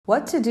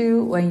What to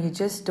do when you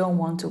just don't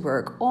want to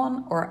work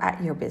on or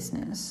at your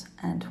business,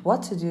 and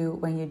what to do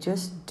when you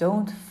just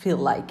don't feel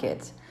like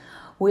it.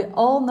 We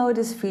all know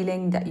this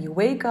feeling that you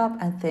wake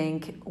up and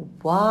think,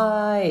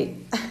 why?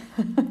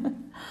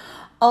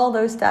 All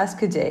those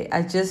tasks a day,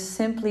 I just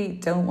simply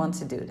don't want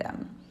to do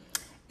them.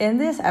 In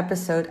this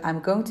episode,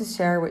 I'm going to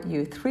share with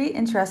you 3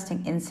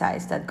 interesting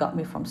insights that got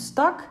me from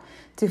stuck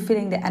to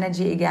feeling the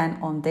energy again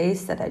on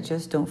days that I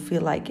just don't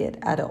feel like it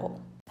at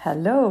all.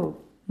 Hello,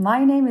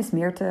 my name is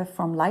Meerte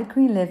from Light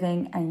Green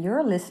Living, and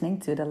you're listening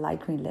to the Light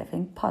Green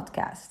Living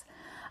podcast.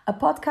 A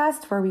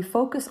podcast where we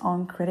focus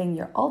on creating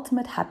your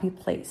ultimate happy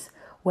place,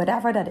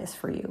 whatever that is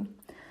for you.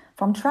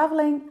 From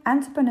traveling,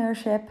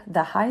 entrepreneurship,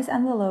 the highs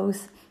and the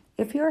lows,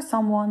 if you're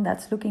someone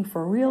that's looking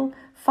for real,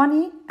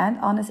 funny and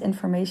honest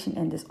information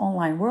in this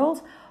online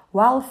world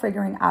while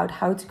figuring out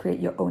how to create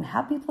your own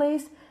happy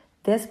place,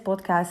 this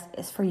podcast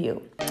is for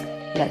you.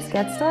 Let's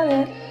get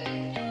started.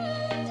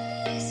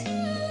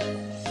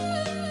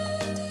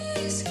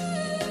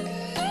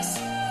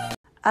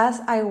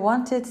 As I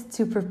wanted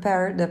to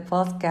prepare the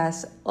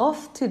podcast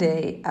of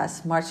today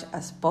as much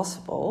as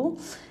possible,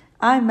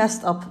 I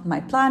messed up my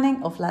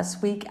planning of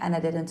last week and I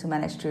didn't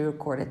manage to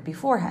record it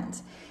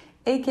beforehand.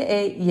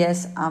 AKA,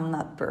 yes, I'm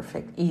not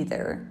perfect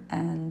either.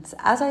 And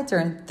as I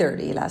turned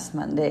 30 last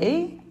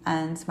Monday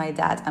and my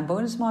dad and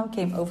bonus mom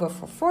came over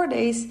for 4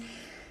 days,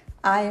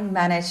 I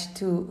managed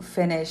to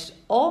finish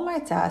all my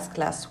tasks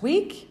last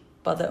week,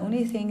 but the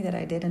only thing that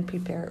I didn't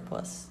prepare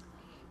was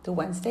the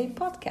Wednesday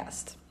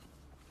podcast.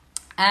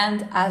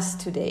 And as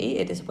today,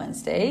 it is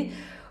Wednesday,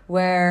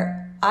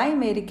 where I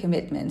made a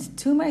commitment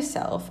to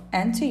myself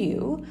and to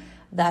you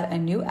that a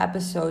new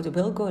episode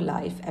will go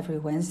live every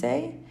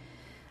Wednesday.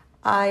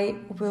 I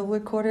will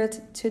record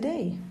it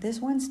today, this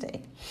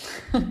Wednesday.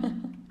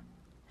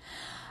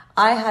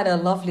 I had a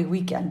lovely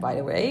weekend, by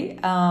the way,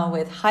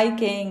 with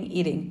hiking,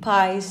 eating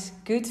pies,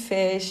 good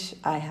fish.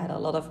 I had a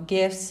lot of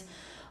gifts,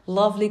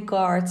 lovely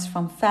cards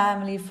from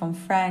family, from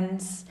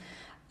friends,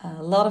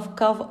 a lot of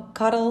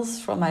cuddles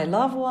from my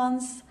loved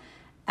ones.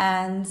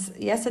 And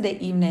yesterday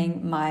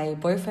evening, my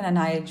boyfriend and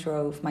I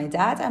drove my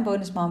dad and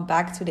bonus mom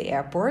back to the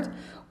airport,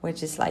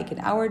 which is like an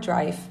hour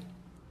drive.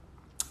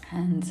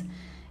 And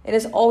it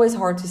is always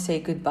hard to say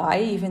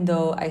goodbye, even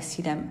though I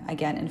see them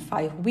again in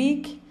 5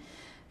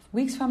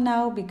 weeks from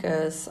now,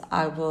 because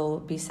I will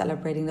be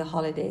celebrating the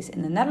holidays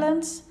in the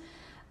Netherlands.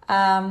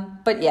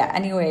 But yeah,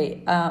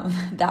 anyway,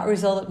 that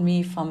resulted in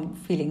me from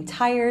feeling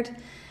tired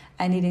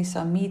and needing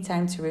some me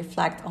time to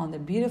reflect on the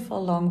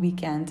beautiful long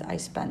weekend I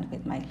spent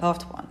with my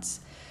loved ones,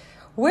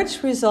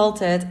 which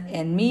resulted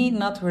in me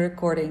not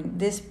recording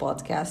this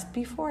podcast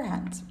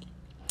beforehand.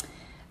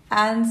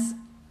 And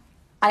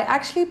I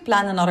actually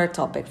planned another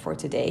topic for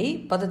today,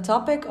 but the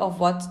topic of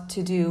what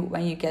to do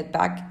when you get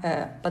back,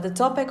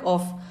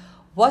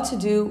 what to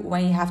do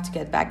when you have to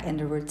get back in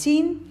the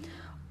routine,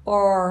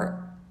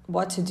 or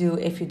what to do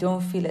if you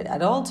don't feel it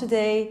at all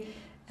today,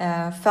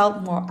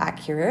 felt more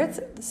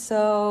accurate.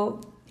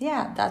 So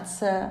yeah,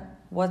 that's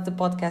what the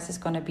podcast is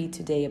going to be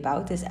today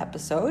about, this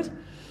episode.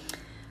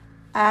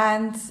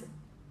 And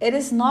it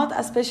is not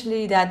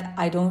especially that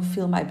I don't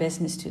feel my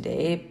business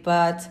today,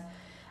 but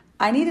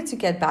I needed to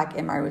get back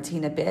in my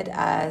routine a bit,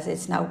 as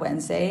it's now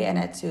Wednesday and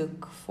I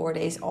took 4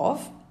 days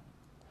off.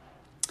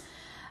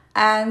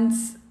 And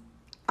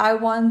I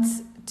want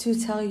to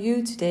tell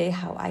you today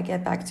how I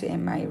get back to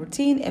in my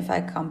routine if I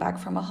come back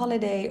from a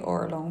holiday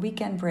or a long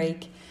weekend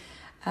break,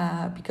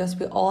 because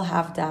we all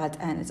have that,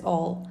 and it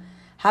all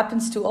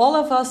happens to all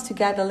of us to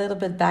get a little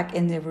bit back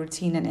in the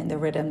routine and in the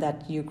rhythm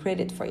that you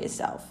created for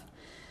yourself.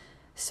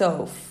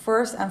 So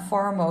first and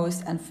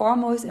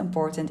foremost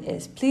important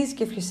is please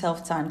give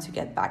yourself time to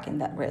get back in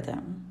that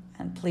rhythm.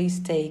 And please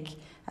take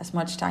as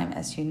much time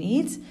as you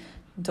need.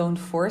 Don't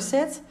force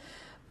it.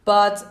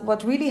 But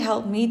what really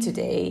helped me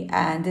today,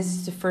 and this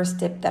is the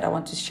first tip that I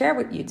want to share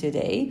with you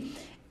today,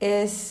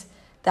 is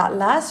that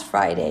last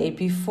Friday,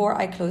 before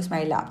I closed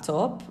my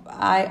laptop,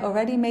 I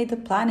already made the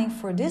planning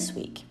for this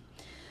week.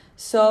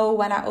 So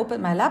when I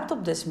opened my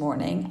laptop this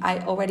morning, I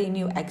already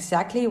knew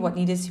exactly what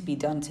needed to be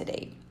done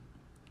today.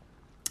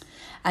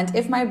 And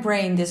if my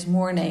brain this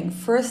morning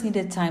first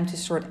needed time to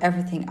sort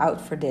everything out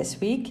for this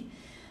week,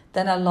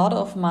 then a lot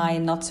of my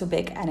not so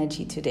big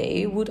energy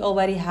today would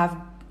already have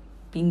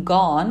been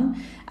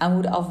gone and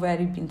would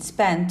already been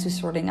spent to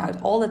sorting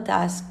out all the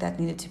tasks that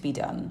needed to be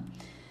done.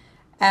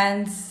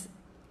 And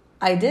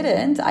I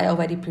didn't. I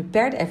already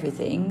prepared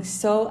everything,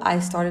 so I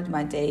started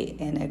my day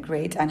in a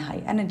great and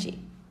high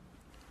energy.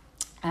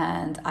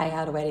 And I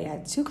had already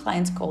had 2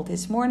 clients call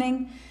this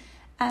morning,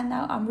 and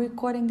now I'm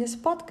recording this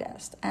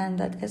podcast. And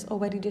that is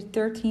already the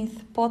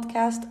 13th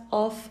podcast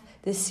of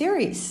this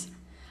series.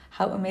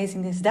 How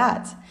amazing is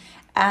that?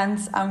 And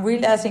I'm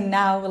realizing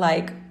now,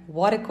 like,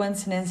 what a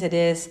coincidence it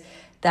is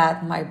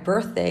that my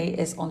birthday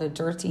is on the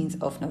 13th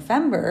of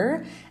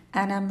November.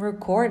 And I'm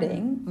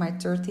recording my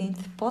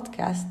 13th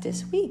podcast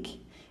this week,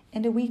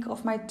 in the week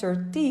of my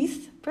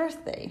 30th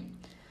birthday.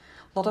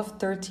 A lot of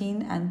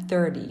 13 and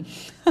 30.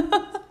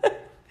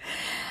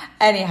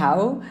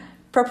 Anyhow,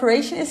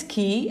 Preparation is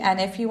key, and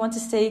if you want to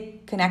stay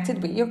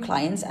connected with your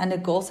clients and the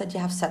goals that you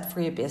have set for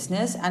your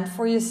business and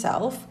for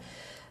yourself,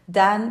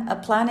 then a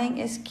planning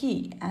is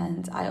key.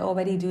 And I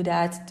already do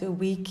that the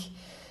week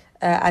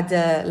at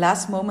the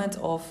last moment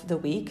of the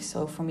week.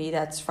 So for me,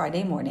 that's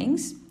Friday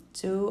mornings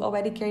to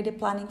already carry the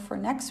planning for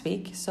next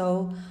week.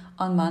 So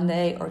on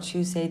Monday or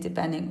Tuesday,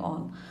 depending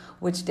on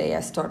which day I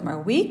start my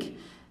week,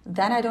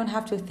 then I don't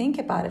have to think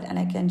about it and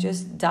I can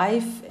just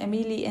dive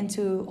immediately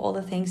into all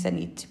the things that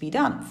need to be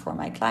done for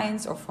my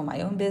clients or for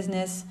my own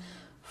business,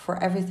 for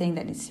everything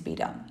that needs to be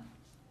done.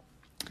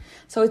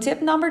 So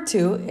tip number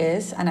 2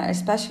 is, and I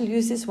especially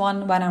use this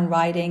one when I'm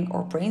writing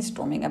or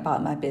brainstorming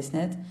about my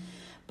business,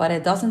 but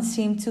it doesn't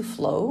seem to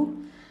flow,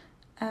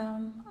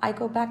 I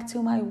go back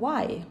to my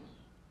why.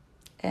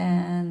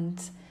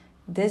 And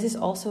this is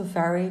also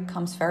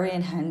comes very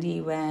in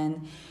handy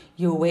when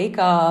you wake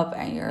up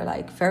and you're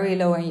like very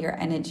low in your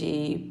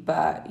energy,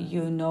 but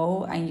you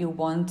know and you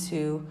want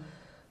to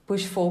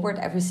push forward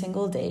every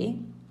single day.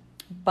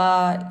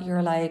 But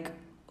you're like,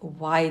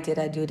 why did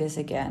I do this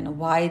again?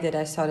 Why did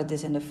I start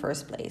this in the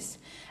first place?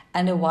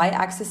 And the why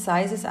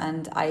exercises,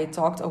 and I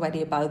talked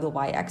already about the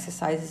why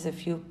exercises a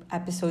few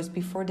episodes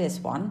before this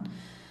one,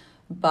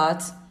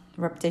 but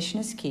repetition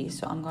is key,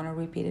 so I'm going to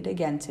repeat it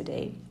again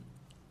today.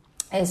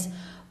 Is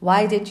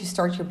why did you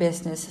start your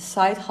business,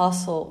 side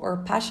hustle, or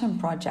passion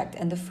project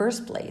in the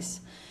first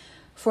place?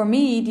 For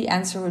me, the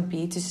answer would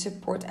be to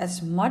support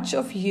as much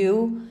of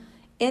you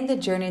in the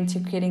journey into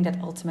creating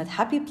that ultimate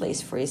happy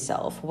place for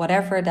yourself,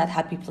 whatever that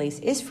happy place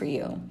is for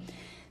you.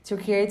 To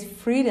create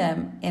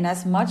freedom in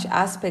as much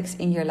aspects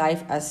in your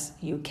life as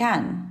you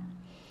can.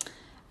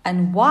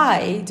 And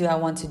why do I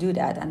want to do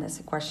that? And that's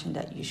a question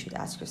that you should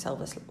ask yourself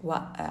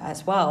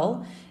as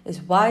well,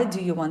 is why do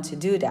you want to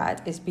do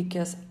that? Is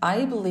because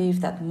I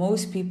believe that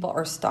most people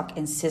are stuck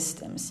in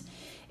systems,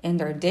 in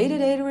their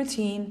day-to-day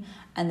routine,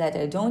 and that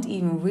they don't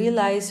even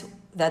realize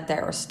that they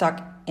are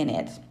stuck in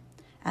it,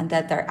 and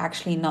that they're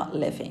actually not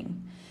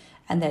living.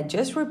 And they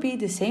just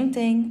repeat the same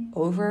thing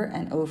over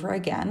and over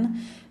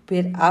again,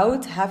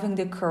 without having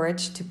the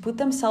courage to put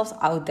themselves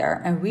out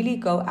there and really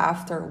go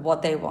after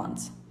what they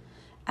want.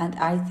 And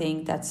I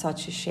think that's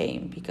such a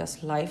shame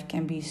because life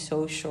can be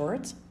so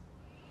short.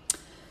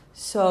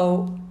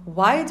 So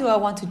why do I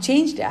want to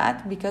change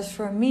that? Because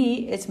for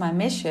me, it's my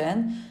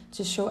mission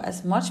to show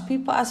as much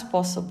people as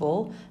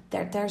possible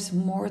that there's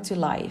more to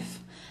life.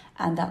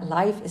 And that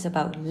life is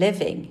about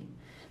living,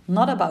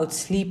 not about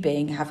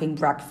sleeping, having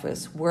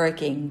breakfast,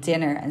 working,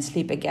 dinner, and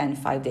sleep again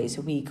 5 days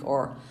a week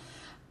or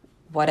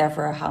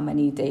whatever, how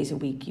many days a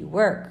week you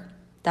work.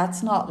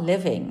 That's not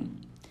living.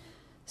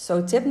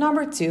 So tip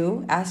number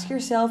 2, ask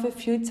yourself a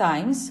few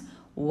times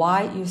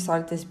why you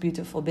started this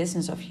beautiful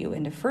business of you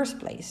in the first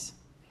place.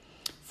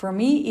 For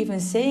me, even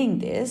saying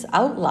this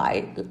out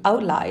loud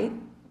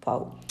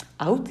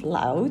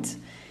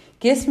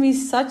gives me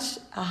such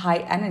a high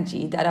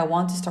energy that I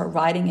want to start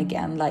writing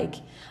again, like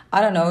 2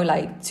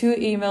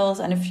 emails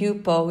and a few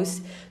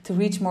posts to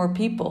reach more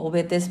people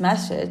with this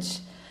message,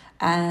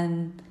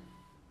 and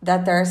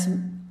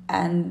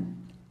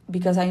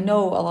because I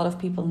know a lot of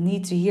people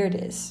need to hear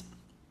this.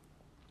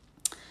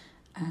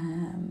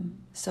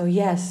 So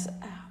yes,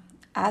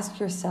 ask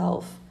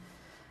yourself,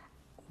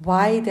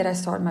 why did I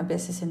start my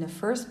business in the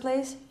first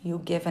place?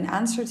 You give an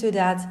answer to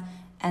that,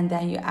 and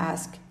then you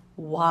ask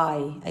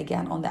why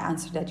again on the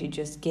answer that you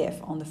just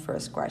give on the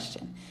first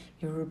question.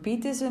 You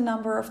repeat this a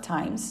number of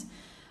times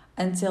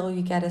until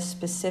you get a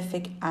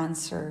specific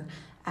answer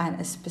and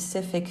a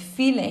specific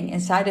feeling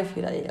inside of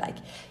you that you're like,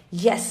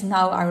 yes,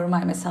 now I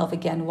remind myself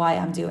again why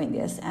I'm doing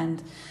this.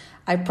 And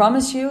I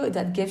promise you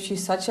that gives you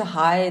such a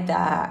high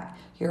that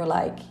you're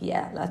like,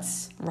 yeah,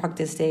 let's rock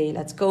this day.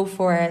 Let's go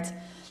for it.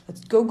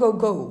 Let's go.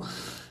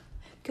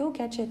 Go,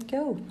 Gadget,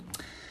 go.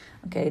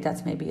 Okay,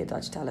 that's maybe a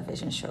Dutch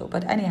television show.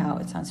 But anyhow,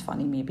 it sounds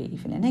funny, maybe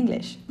even in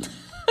English.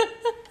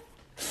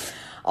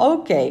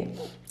 Okay.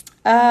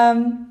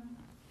 And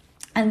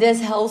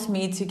this helps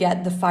me to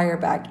get the fire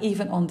back,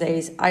 even on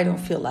days I don't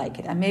feel like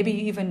it. And maybe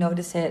you even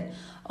notice it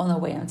on the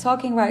way I'm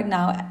talking right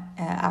now,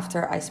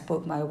 after I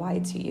spoke my why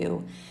to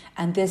you.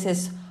 And this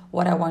is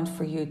what I want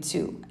for you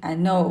too.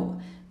 And no,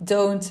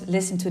 don't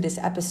listen to this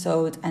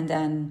episode and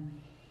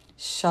then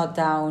shut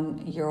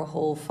down your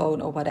whole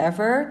phone or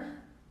whatever.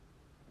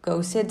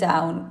 Go sit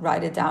down,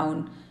 write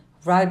down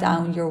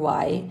your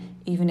why,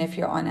 even if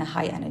you're on a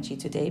high energy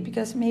today,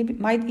 because maybe it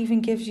might even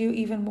give you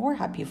even more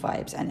happy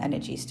vibes and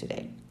energies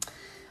today.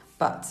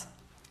 But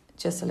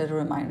just a little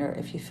reminder,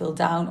 if you feel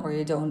down or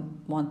you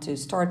don't want to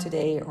start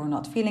today or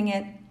not feeling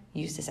it,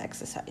 use this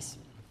exercise.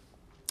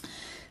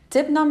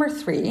 Tip number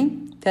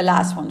 3, the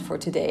last one for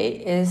today,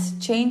 is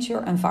change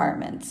your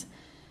environment.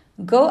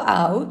 Go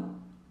out,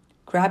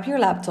 grab your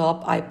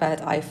laptop, iPad,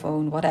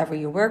 iPhone, whatever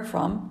you work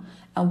from,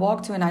 and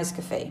walk to a nice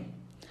cafe.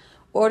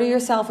 Order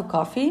yourself a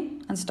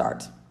coffee and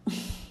start.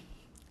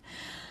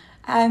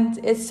 And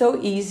it's so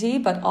easy,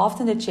 but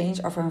often the change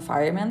of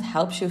environment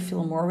helps you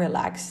feel more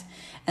relaxed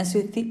and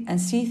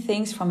see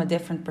things from a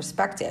different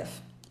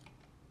perspective.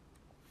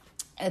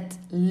 It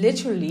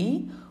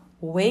literally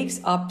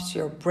wakes up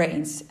your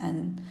brains,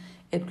 and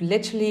it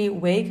literally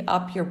wake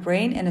up your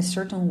brain in a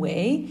certain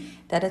way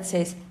that it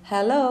says,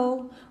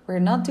 hello, we're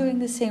not doing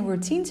the same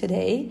routine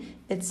today.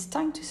 It's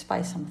time to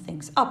spice some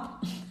things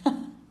up.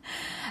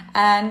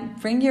 And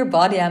bring your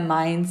body and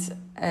mind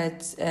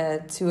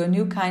to a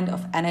new kind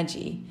of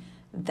energy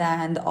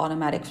than the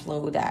automatic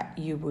flow that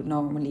you would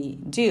normally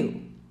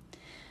do.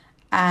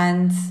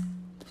 And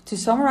to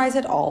summarize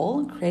it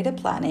all, create a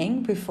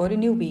planning before the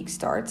new week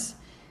starts.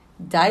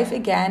 Dive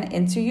again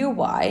into your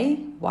why.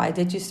 Why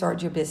did you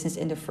start your business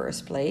in the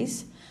first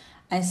place?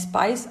 And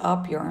spice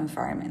up your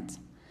environment.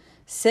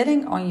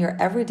 Sitting on your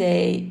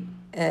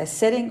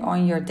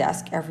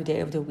desk every day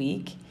of the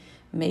week,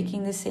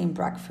 making the same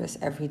breakfast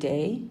every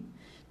day.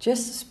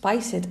 Just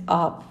spice it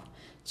up.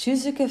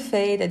 Choose a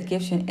cafe that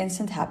gives you an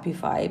instant happy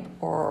vibe,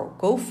 or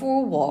go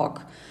for a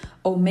walk,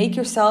 or make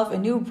yourself a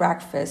new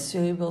breakfast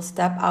so you will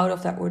step out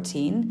of that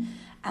routine,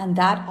 and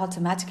that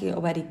automatically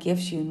already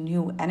gives you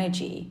new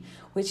energy,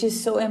 which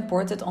is so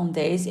important on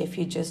days if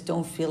you just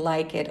don't feel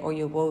like it, or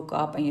you woke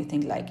up and you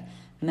think like,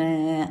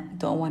 meh,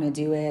 don't want to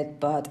do it,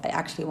 but I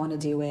actually want to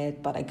do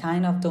it, but I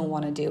kind of don't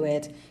want to do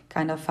it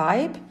kind of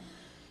vibe.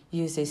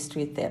 Use these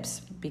 3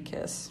 tips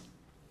because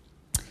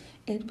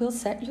it will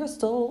set your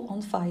soul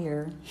on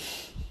fire.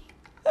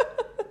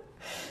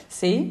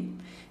 See,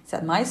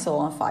 set my soul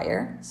on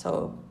fire,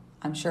 so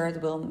I'm sure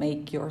it will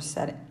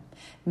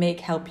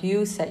help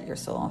you set your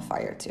soul on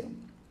fire too.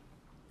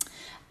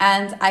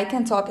 And I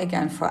can talk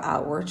again for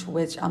hours,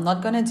 which I'm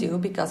not going to do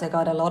because I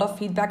got a lot of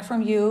feedback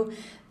from you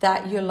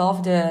that you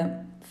love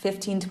the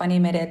 15-20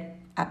 minute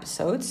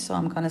episodes, so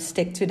I'm going to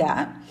stick to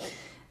that.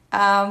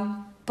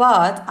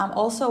 But I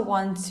also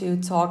want to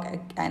talk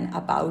again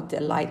about the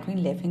Light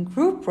Green Living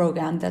group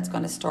program that's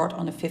going to start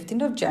on the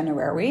 15th of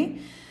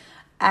January,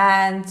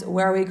 and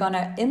where we're going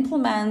to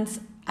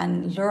implement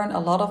and learn a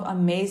lot of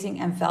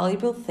amazing and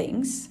valuable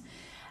things.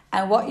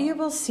 And what you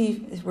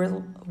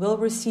will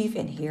receive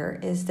in here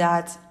is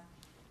that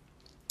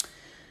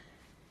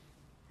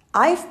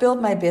I've built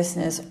my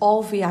business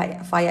all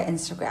via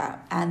Instagram,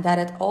 and that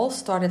it all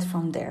started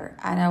from there.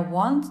 And I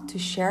want to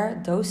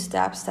share those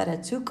steps that I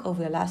took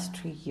over the last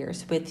 3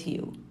 years with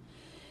you,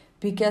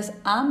 because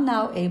I'm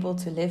now able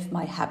to live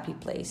my happy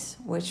place,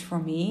 which for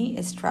me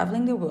is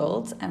traveling the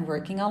world and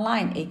working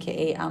online,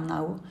 aka I'm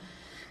now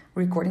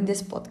recording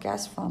this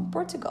podcast from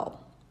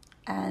Portugal.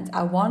 And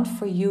I want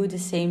for you the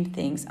same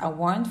things. I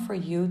want for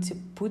you to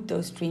put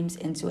those dreams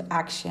into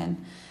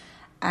action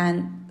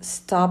and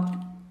stop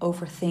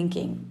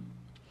overthinking.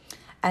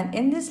 And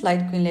in this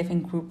Light Green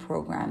Living group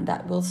program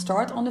that will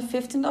start on the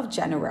 15th of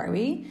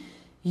January,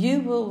 you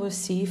will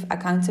receive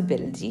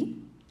accountability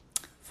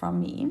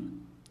from me,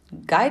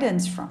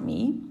 guidance from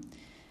me,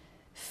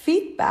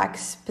 feedback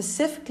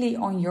specifically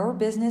on your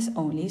business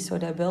only. So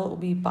there will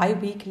be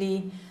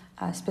bi-weekly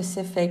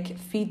specific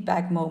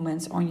feedback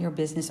moments on your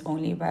business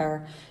only,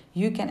 where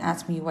you can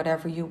ask me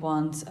whatever you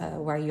want,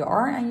 where you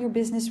are in your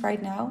business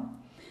right now.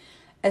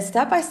 A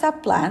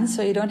step-by-step plan,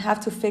 so you don't have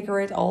to figure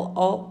it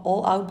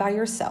all out by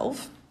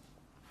yourself.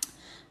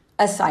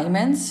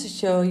 Assignments,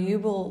 so you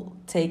will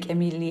take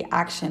immediately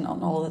action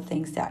on all the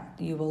things that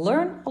you will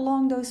learn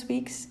along those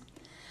weeks.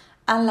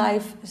 A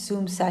live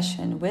Zoom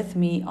session with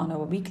me on a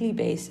weekly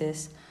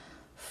basis,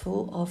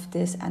 full of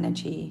this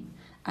energy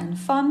and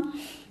fun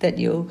that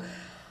you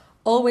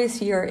always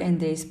hear in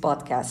this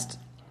podcast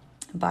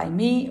by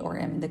me or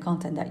in the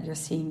content that you're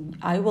seeing.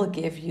 I will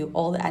give you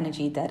all the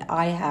energy that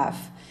I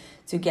have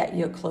to get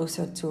you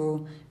closer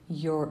to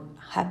your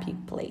happy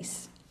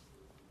place.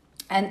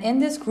 And in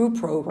this group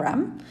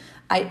program,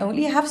 I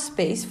only have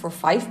space for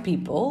 5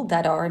 people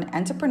that are an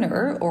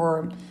entrepreneur,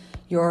 or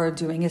you're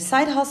doing a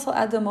side hustle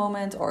at the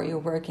moment, or you're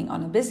working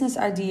on a business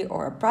idea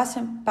or a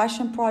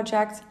passion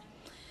project.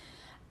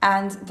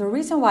 And the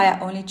reason why I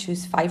only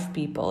choose 5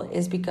 people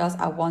is because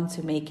I want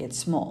to make it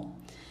small.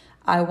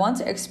 I want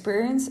to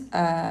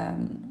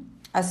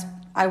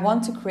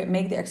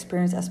make the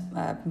experience as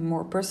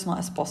more personal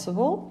as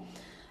possible.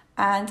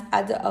 And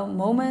at the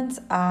moment,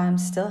 I'm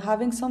still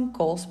having some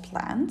calls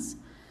planned.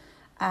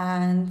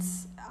 And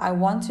I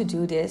want to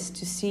do this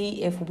to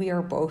see if we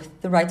are both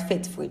the right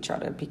fit for each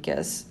other,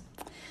 because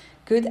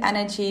good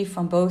energy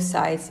from both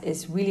sides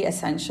is really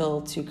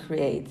essential to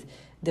create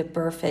the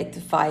perfect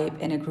vibe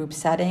in a group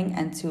setting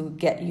and to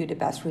get you the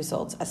best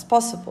results as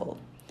possible.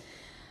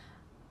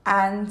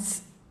 And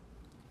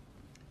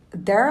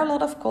there are a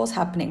lot of calls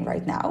happening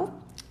right now.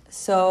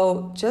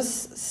 So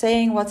just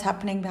saying what's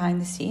happening behind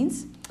the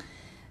scenes.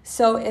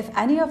 So if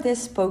any of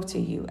this spoke to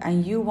you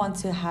and you want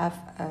to have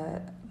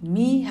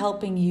me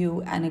helping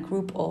you and a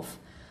group of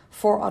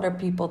 4 other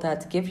people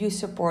that give you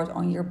support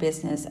on your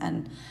business,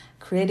 and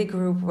create a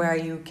group where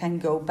you can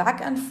go back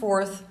and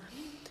forth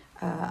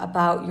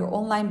about your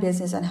online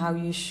business and how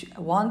you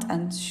want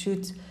and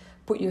should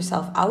put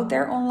yourself out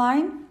there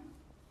online,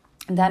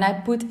 then I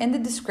put in the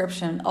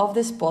description of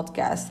this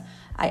podcast,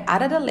 I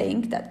added a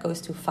link that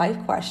goes to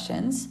 5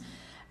 questions.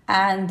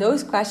 And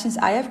those questions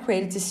I have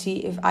created to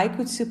see if I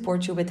could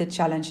support you with the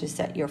challenges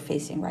that you're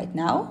facing right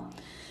now.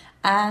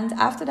 And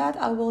after that,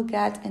 I will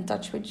get in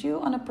touch with you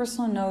on a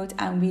personal note,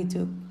 and we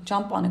do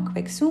jump on a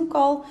quick Zoom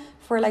call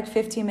for like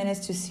 15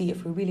 minutes to see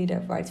if we're really the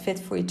right fit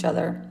for each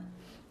other.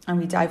 And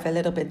we dive a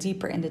little bit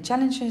deeper in the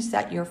challenges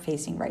that you're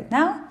facing right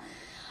now.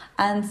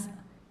 And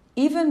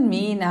even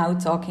me now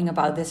talking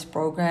about this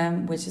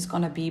program, which is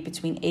going to be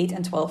between 8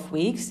 and 12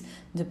 weeks,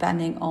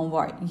 depending on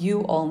what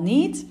you all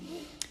need,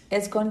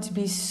 it's going to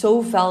be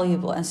so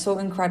valuable and so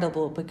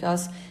incredible,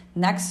 because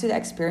next to the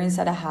experience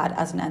that I had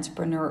as an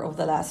entrepreneur over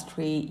the last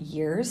 3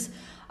 years,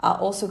 I'm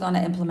also going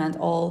to implement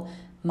all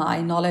my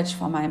knowledge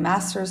from my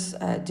master's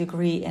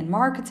degree in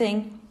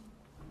marketing.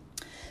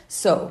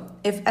 So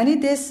if any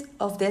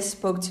of this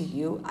spoke to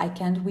you, I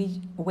can't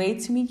wait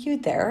to meet you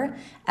there.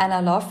 And I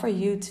love for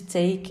you to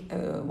take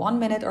 1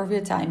 minute of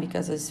your time,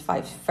 because it's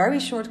 5 very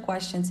short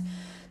questions,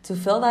 to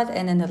fill that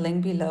in the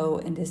link below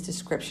in this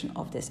description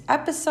of this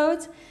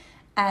episode.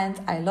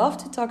 And I love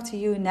to talk to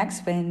you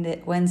next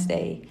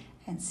Wednesday,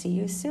 and see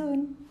you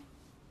soon.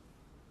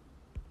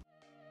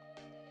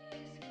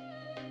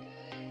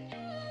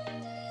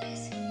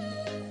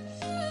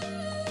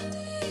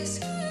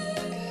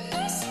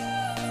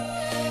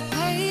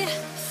 Wait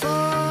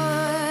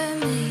for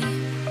me.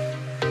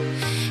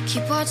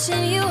 Keep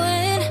watching you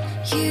when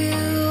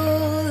you